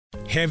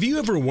Have you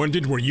ever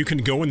wondered where you can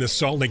go in the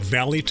Salt Lake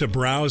Valley to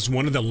browse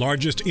one of the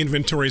largest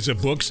inventories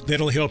of books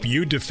that'll help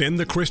you defend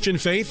the Christian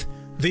faith?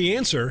 The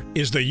answer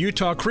is the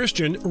Utah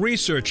Christian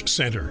Research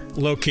Center,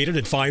 located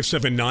at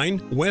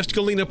 579 West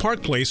Galena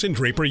Park Place in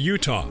Draper,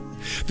 Utah.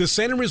 The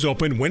center is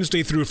open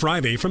Wednesday through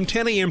Friday from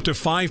 10 a.m. to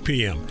 5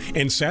 p.m.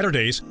 and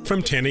Saturdays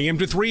from 10 a.m.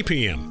 to 3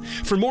 p.m.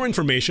 For more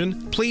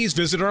information, please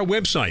visit our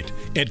website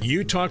at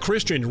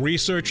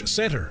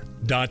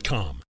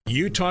utahchristianresearchcenter.com.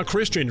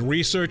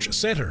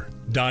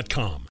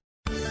 utahchristianresearchcenter.com.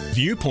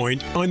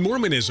 Viewpoint on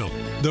Mormonism,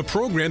 the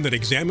program that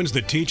examines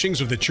the teachings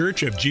of the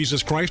Church of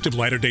Jesus Christ of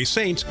Latter-day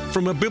Saints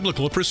from a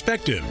biblical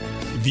perspective.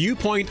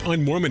 Viewpoint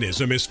on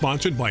Mormonism is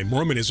sponsored by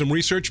Mormonism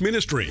Research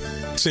Ministry.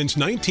 Since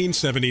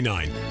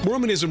 1979,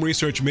 Mormonism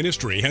Research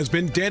Ministry has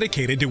been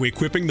dedicated to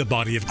equipping the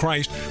body of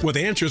Christ with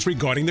answers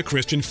regarding the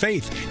Christian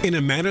faith in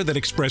a manner that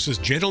expresses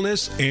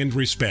gentleness and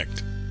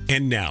respect.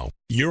 And now,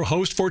 your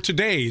host for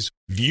today's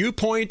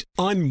Viewpoint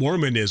on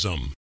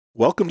Mormonism.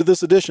 Welcome to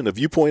this edition of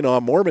Viewpoint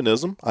on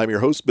Mormonism. I'm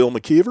your host, Bill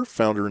McKeever,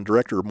 founder and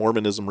director of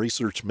Mormonism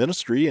Research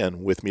Ministry,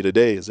 and with me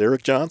today is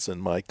Eric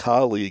Johnson, my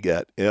colleague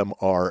at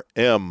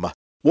MRM.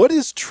 What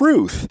is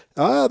truth?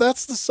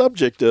 That's the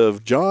subject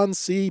of John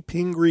C.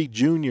 Pingree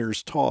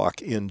Jr.'s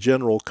talk in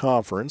General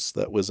Conference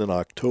that was in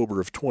October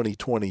of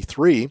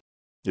 2023.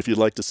 If you'd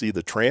like to see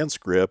the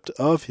transcript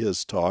of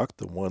his talk,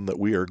 the one that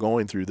we are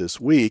going through this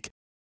week,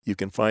 you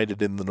can find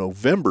it in the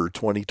November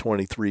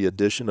 2023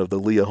 edition of the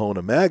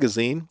Liahona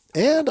magazine,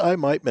 and I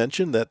might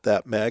mention that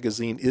that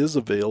magazine is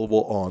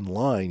available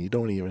online. You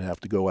don't even have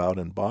to go out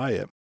and buy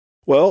it.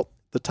 Well,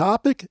 the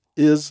topic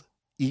is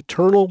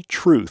eternal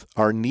truth.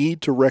 Our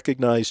need to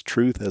recognize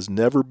truth has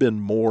never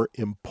been more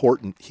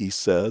important, he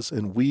says,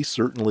 and we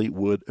certainly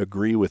would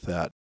agree with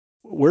that.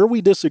 Where we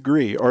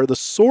disagree are the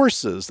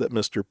sources that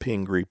Mr.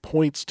 Pingree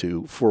points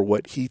to for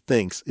what he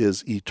thinks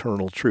is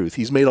eternal truth.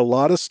 He's made a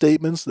lot of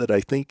statements that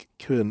I think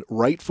can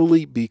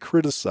rightfully be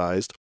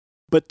criticized,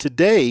 but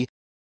today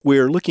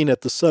we're looking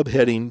at the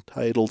subheading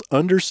titled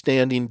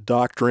Understanding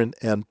Doctrine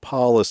and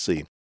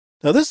Policy.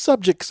 Now this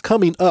subject's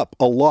coming up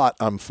a lot,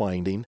 I'm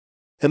finding,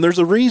 and there's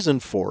a reason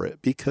for it,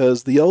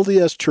 because the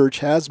LDS Church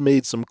has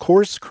made some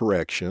course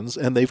corrections,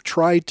 and they've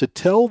tried to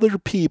tell their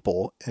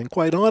people, and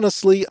quite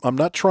honestly, I'm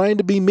not trying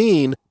to be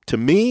mean, to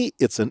me,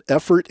 it's an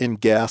effort in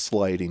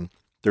gaslighting.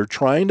 They're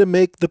trying to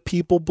make the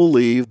people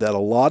believe that a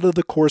lot of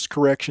the course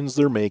corrections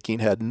they're making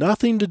had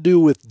nothing to do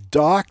with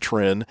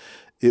doctrine,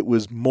 it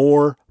was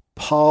more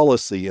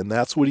policy, and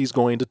that's what he's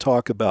going to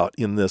talk about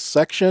in this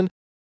section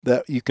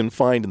that you can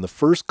find in the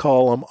first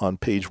column on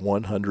page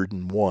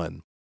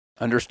 101.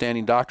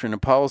 Understanding Doctrine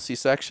and Policy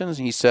sections,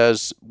 he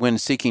says, when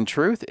seeking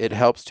truth, it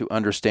helps to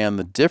understand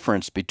the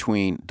difference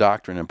between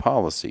doctrine and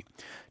policy.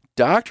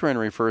 Doctrine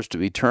refers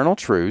to eternal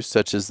truths,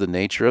 such as the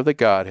nature of the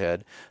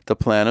Godhead, the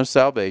plan of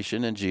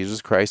salvation, and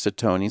Jesus Christ's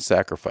atoning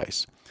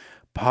sacrifice.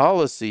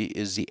 Policy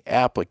is the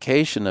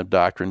application of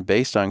doctrine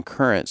based on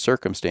current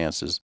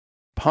circumstances.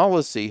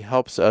 Policy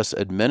helps us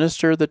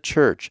administer the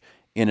church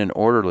in an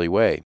orderly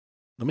way.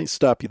 Let me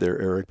stop you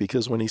there, Eric,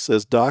 because when he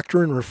says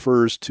doctrine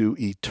refers to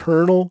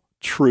eternal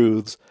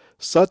truths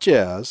such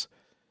as,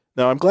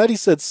 now I'm glad he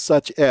said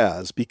such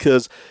as,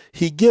 because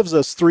he gives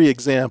us three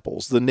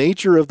examples: the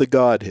nature of the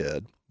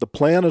Godhead, the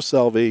plan of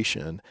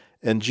salvation,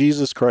 and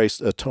Jesus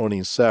Christ's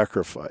atoning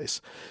sacrifice.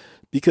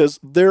 Because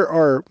there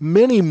are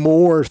many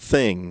more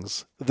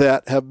things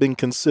that have been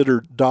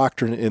considered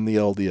doctrine in the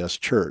LDS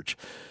Church.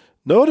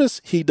 Notice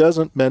he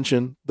doesn't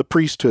mention the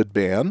priesthood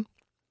ban.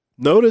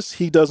 Notice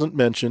he doesn't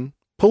mention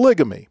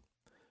polygamy.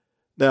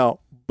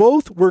 Now,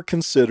 both were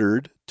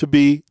considered to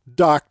be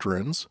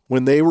doctrines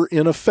when they were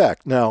in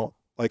effect. Now,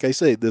 like I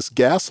say, this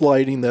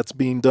gaslighting that's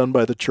being done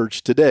by the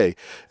church today,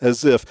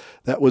 as if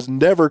that was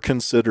never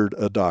considered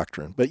a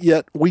doctrine. But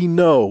yet we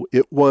know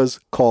it was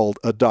called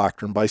a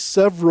doctrine by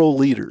several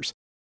leaders.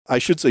 I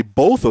should say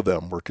both of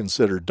them were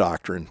considered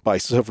doctrine by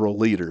several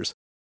leaders.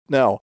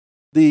 Now,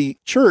 the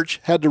church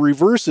had to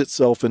reverse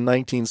itself in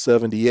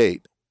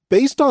 1978.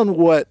 Based on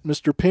what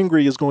Mr.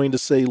 Pingree is going to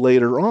say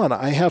later on,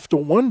 I have to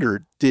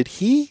wonder, did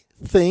he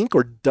think,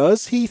 or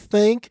does he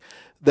think,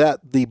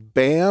 that the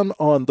ban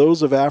on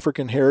those of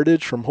African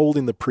heritage from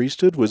holding the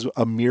priesthood was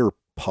a mere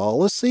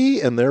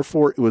policy, and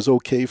therefore it was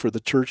okay for the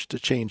church to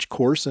change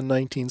course in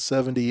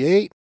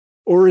 1978?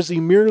 Or is he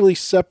merely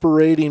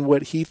separating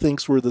what he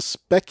thinks were the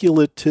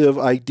speculative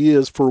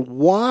ideas for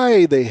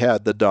why they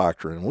had the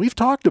doctrine? We've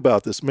talked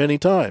about this many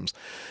times.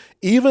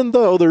 Even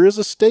though there is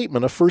a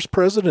statement, a First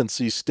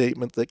Presidency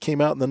statement that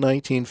came out in the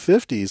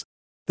 1950s,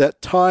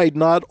 that tied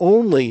not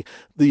only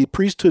the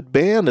priesthood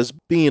ban as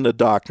being a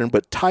doctrine,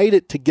 but tied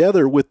it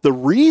together with the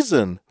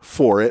reason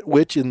for it,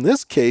 which in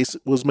this case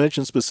was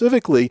mentioned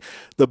specifically,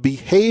 the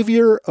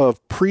behavior of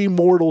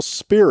premortal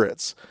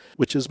spirits,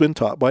 which has been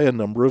taught by a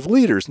number of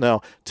leaders. Now,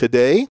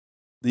 today,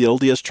 the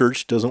LDS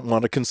Church doesn't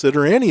want to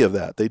consider any of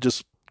that. They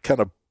just kind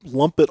of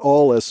lump it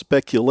all as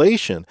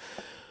speculation.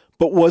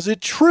 But was it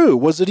true?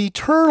 Was it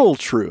eternal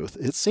truth?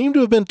 It seemed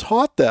to have been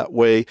taught that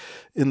way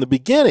in the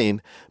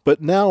beginning,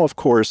 but now, of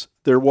course,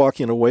 they're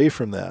walking away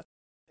from that.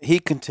 He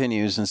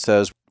continues and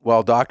says,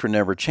 While doctrine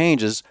never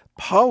changes,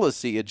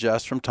 policy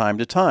adjusts from time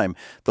to time.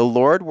 The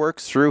Lord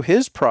works through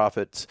his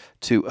prophets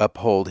to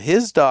uphold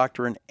his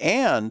doctrine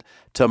and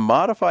to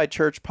modify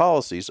church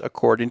policies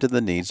according to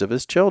the needs of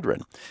his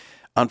children.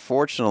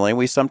 Unfortunately,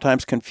 we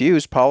sometimes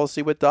confuse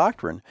policy with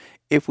doctrine.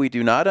 If we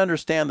do not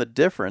understand the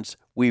difference,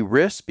 we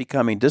risk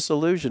becoming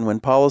disillusioned when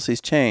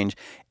policies change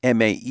and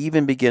may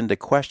even begin to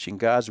question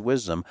God's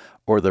wisdom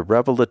or the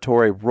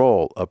revelatory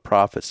role of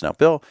prophets. Now,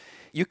 Bill,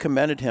 you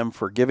commended him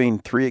for giving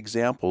 3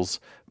 examples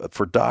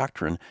for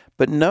doctrine,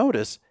 but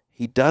notice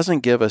he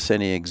doesn't give us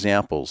any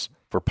examples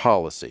for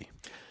policy.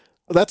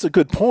 That's a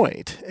good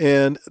point,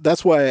 and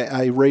that's why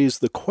I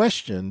raised the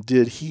question,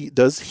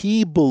 does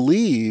he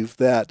believe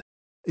that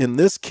in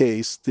this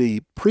case,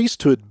 the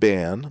priesthood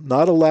ban,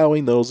 not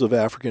allowing those of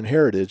African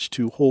heritage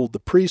to hold the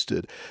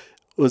priesthood,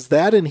 was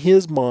that in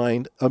his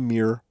mind a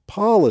mere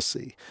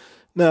policy?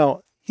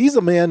 Now, he's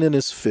a man in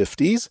his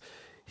 50s.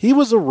 He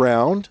was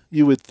around,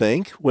 you would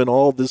think, when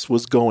all this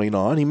was going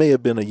on. He may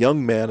have been a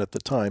young man at the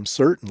time,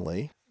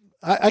 certainly.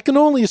 I can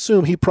only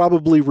assume he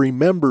probably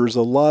remembers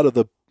a lot of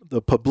the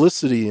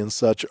publicity and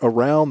such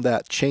around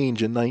that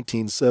change in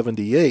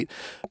 1978.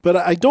 But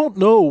I don't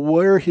know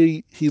where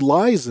he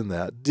lies in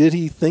that. Did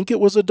he think it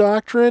was a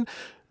doctrine?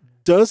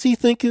 Does he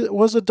think it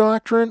was a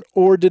doctrine?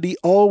 Or did he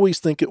always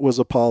think it was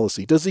a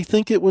policy? Does he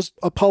think it was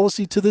a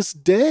policy to this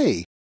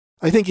day?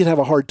 I think he'd have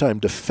a hard time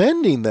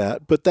defending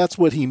that, but that's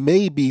what he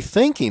may be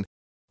thinking.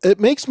 It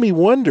makes me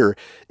wonder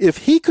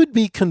if he could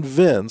be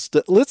convinced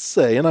that, let's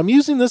say, and I'm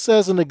using this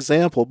as an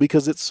example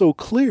because it's so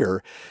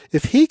clear,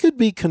 if he could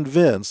be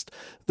convinced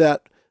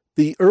that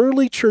the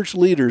early church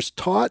leaders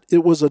taught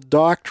it was a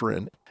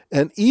doctrine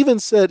and even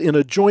said in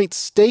a joint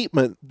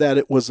statement that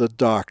it was a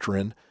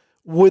doctrine,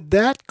 would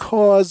that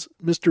cause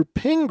Mr.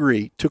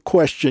 Pingree to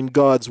question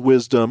God's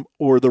wisdom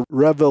or the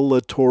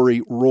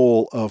revelatory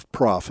role of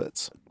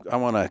prophets? I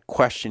want to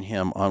question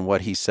him on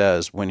what he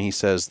says when he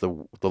says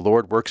the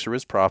Lord works through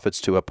his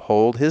prophets to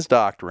uphold his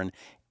doctrine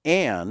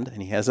and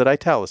he has it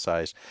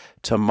italicized,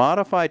 to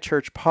modify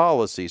church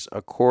policies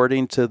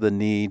according to the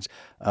needs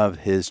of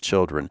his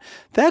children.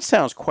 That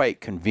sounds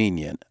quite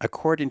convenient,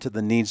 according to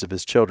the needs of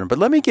his children. But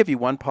let me give you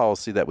one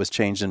policy that was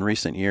changed in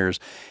recent years.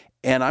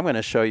 And I'm going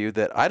to show you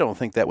that I don't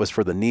think that was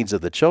for the needs of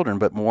the children,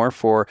 but more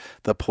for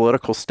the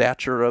political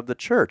stature of the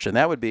church. And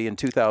that would be in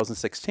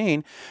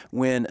 2016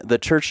 when the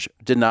church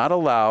did not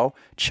allow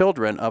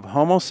children of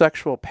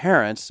homosexual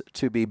parents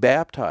to be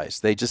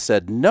baptized. They just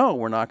said, no,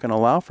 we're not going to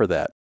allow for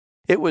that.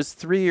 It was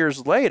 3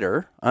 years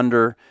later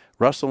under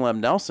Russell M.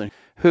 Nelson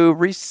who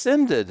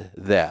rescinded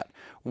that.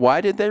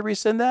 Why did they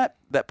rescind that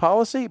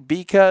policy?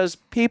 Because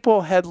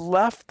people had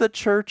left the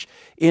church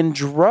in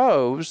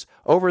droves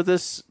over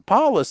this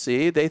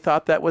policy. They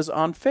thought that was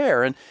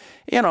unfair. And,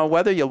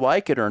 whether you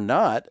like it or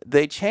not,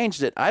 they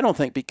changed it, I don't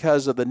think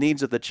because of the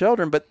needs of the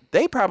children, but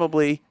they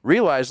probably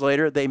realized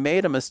later they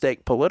made a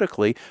mistake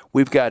politically.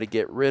 We've got to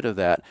get rid of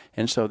that.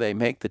 And so they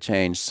make the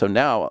change. So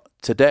now,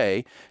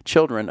 today,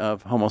 children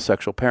of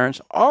homosexual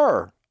parents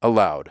are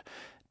allowed.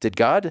 Did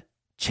God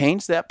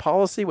change that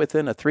policy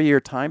within a 3-year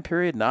time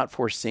period, not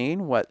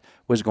foreseeing what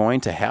was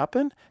going to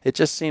happen? It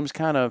just seems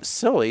kind of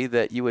silly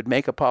that you would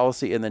make a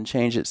policy and then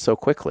change it so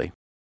quickly.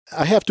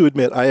 I have to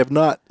admit, I have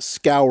not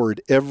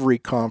scoured every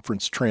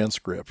conference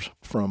transcript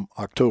from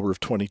October of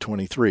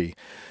 2023,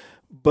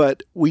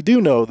 but we do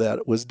know that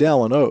it was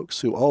Dallin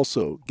Oaks who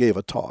also gave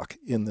a talk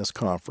in this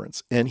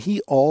conference, and he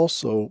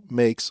also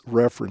makes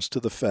reference to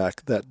the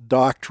fact that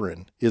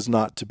doctrine is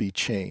not to be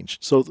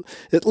changed. So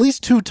at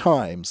least 2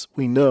 times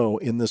we know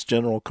in this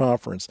general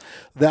conference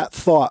that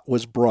thought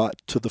was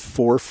brought to the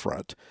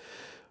forefront.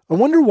 I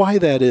wonder why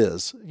that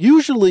is.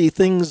 Usually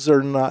things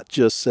are not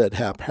just said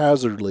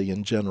haphazardly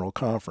in general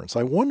conference.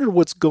 I wonder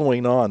what's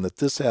going on that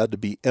this had to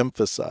be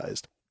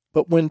emphasized.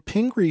 But when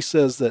Pingree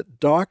says that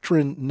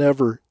doctrine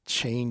never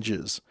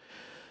changes,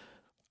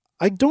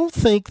 I don't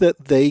think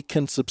that they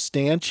can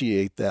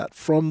substantiate that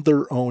from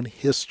their own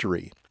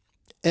history.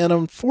 And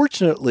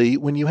unfortunately,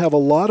 when you have a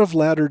lot of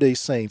Latter-day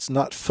Saints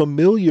not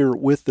familiar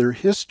with their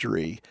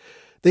history,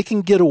 they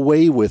can get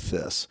away with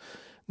this.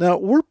 Now,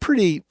 we're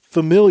pretty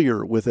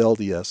familiar with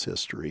LDS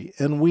history,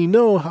 and we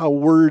know how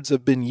words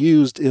have been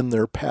used in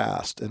their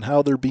past and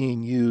how they're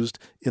being used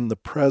in the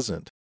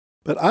present.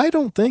 But I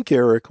don't think,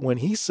 Eric, when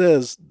he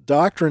says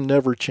doctrine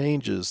never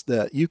changes,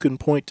 that you can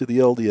point to the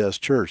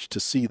LDS Church to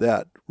see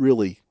that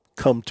really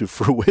come to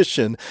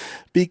fruition,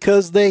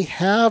 because they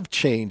have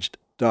changed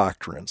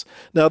doctrines.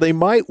 Now, they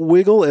might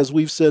wiggle, as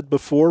we've said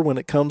before, when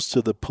it comes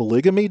to the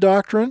polygamy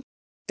doctrine.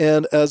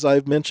 And as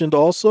I've mentioned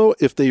also,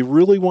 if they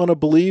really want to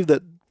believe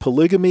that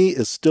polygamy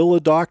is still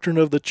a doctrine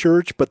of the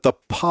church, but the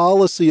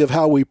policy of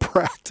how we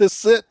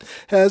practice it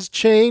has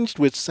changed,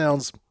 which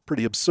sounds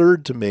pretty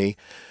absurd to me,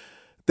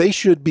 they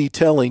should be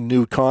telling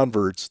new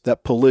converts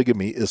that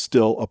polygamy is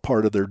still a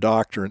part of their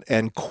doctrine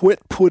and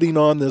quit putting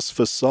on this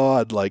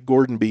facade like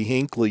Gordon B.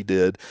 Hinckley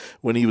did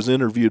when he was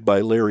interviewed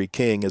by Larry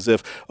King, as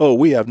if, oh,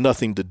 we have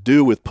nothing to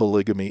do with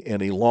polygamy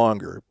any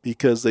longer,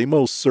 because they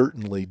most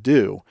certainly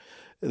do.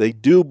 They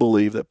do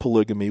believe that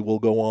polygamy will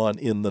go on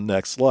in the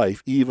next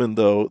life, even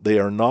though they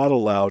are not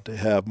allowed to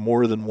have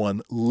more than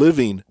one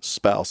living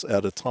spouse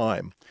at a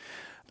time.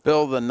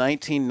 Bill, the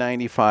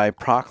 1995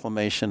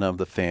 Proclamation of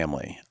the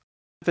Family.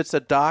 If it's a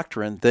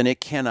doctrine, then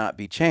it cannot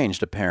be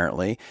changed,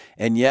 apparently.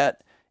 And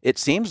yet, it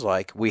seems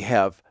like we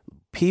have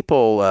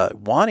people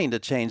wanting to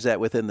change that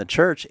within the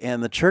church,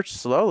 and the church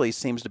slowly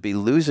seems to be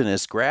losing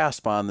its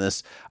grasp on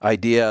this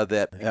idea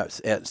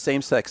that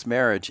same-sex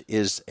marriage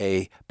is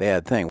a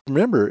bad thing.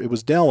 Remember, it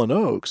was Dallin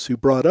Oaks who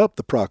brought up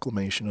the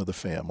Proclamation of the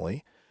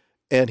Family,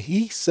 and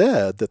he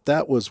said that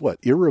that was,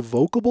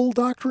 irrevocable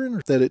doctrine,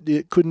 or that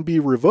it couldn't be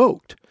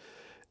revoked.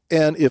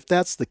 And if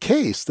that's the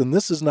case, then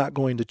this is not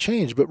going to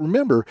change. But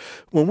remember,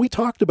 when we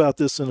talked about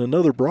this in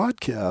another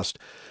broadcast,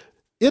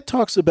 it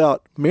talks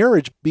about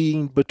marriage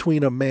being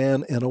between a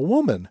man and a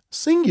woman,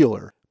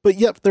 singular. But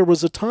yet there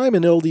was a time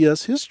in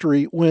LDS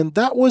history when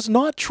that was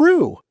not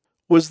true.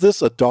 Was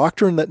this a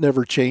doctrine that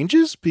never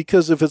changes?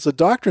 Because if it's a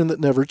doctrine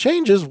that never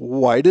changes,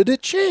 why did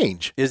it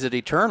change? Is it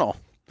eternal?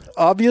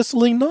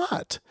 Obviously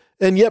not.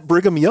 And yet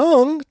Brigham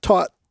Young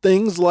taught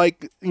things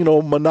like,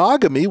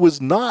 monogamy was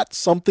not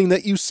something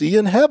that you see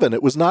in heaven.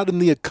 It was not in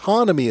the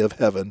economy of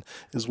heaven,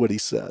 is what he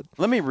said.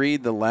 Let me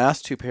read the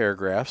last two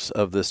paragraphs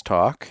of this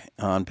talk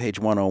on page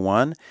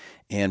 101.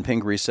 And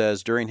Pingree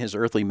says, during his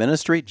earthly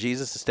ministry,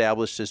 Jesus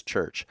established his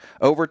church.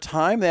 Over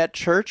time, that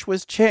church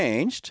was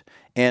changed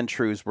and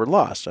truths were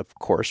lost, of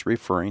course,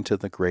 referring to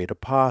the great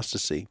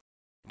apostasy.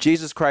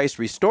 Jesus Christ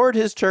restored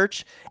his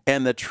church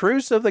and the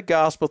truths of the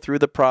gospel through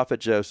the prophet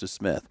Joseph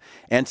Smith.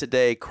 And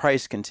today,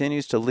 Christ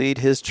continues to lead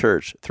his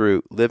church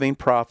through living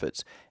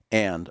prophets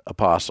and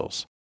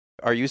apostles.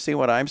 Are you seeing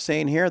what I'm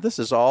saying here? This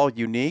is all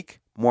unique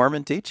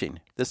Mormon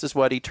teaching. This is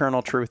what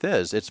eternal truth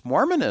is. It's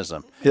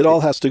Mormonism. It all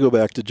has to go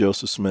back to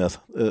Joseph Smith.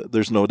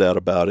 There's no doubt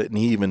about it, and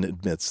he even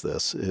admits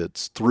this.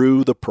 It's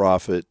through the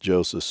prophet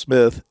Joseph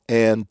Smith,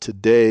 and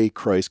today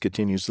Christ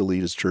continues to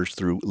lead his church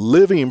through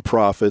living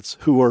prophets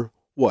who are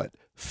what?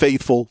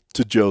 Faithful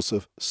to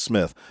Joseph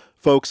Smith.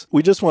 Folks,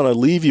 we just want to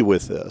leave you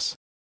with this.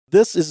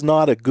 This is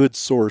not a good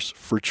source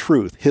for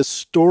truth.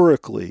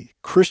 Historically,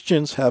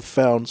 Christians have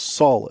found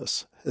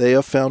solace. They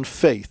have found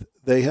faith.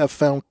 They have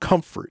found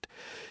comfort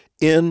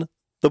in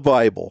the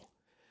Bible.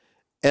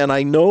 And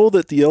I know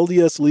that the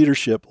LDS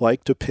leadership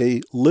like to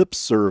pay lip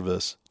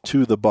service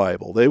to the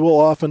Bible. They will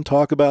often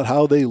talk about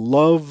how they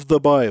love the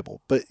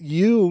Bible, but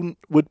you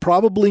would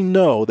probably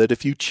know that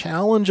if you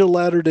challenge a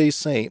Latter-day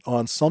Saint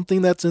on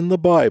something that's in the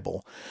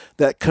Bible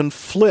that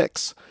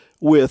conflicts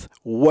with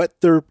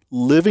what their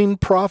living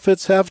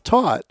prophets have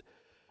taught,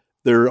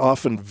 they're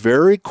often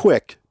very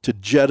quick to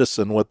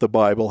jettison what the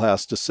Bible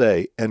has to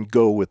say and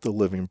go with the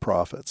living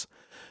prophets.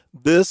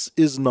 This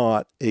is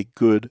not a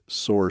good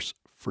source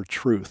for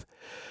truth.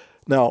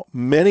 Now,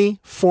 many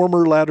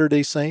former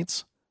Latter-day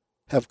Saints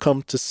have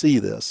come to see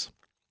this.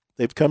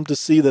 They've come to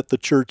see that the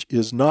church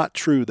is not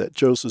true, that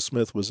Joseph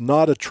Smith was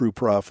not a true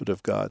prophet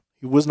of God.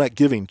 He was not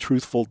giving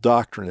truthful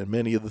doctrine in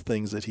many of the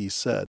things that he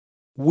said.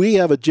 We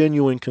have a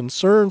genuine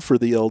concern for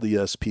the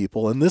LDS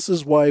people, and this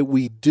is why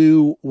we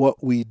do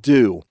what we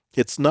do.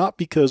 It's not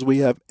because we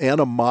have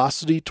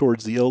animosity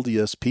towards the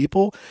LDS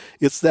people.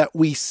 It's that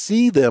we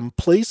see them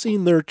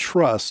placing their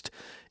trust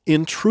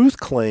in truth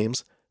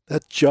claims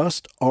that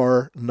just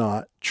are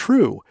not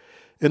true.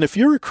 And if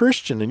you're a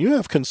Christian and you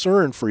have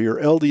concern for your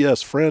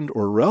LDS friend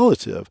or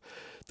relative,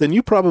 then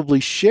you probably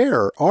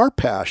share our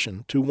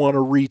passion to want to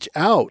reach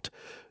out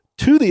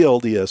to the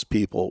LDS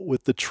people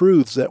with the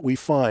truths that we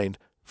find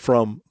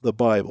from the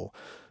Bible.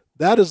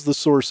 That is the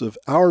source of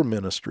our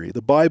ministry.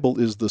 The Bible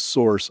is the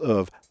source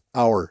of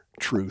our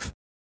truth.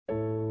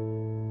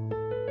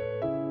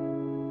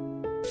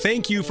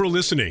 Thank you for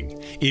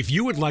listening. If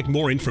you would like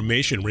more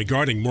information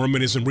regarding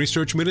Mormonism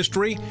Research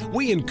Ministry,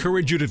 we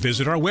encourage you to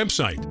visit our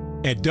website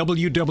at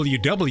www.mrm.org,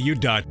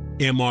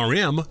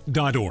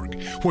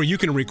 where you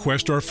can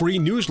request our free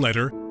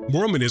newsletter,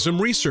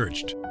 Mormonism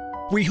Researched.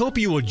 We hope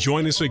you will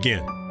join us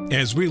again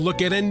as we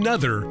look at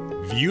another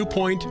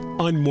viewpoint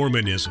on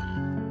Mormonism.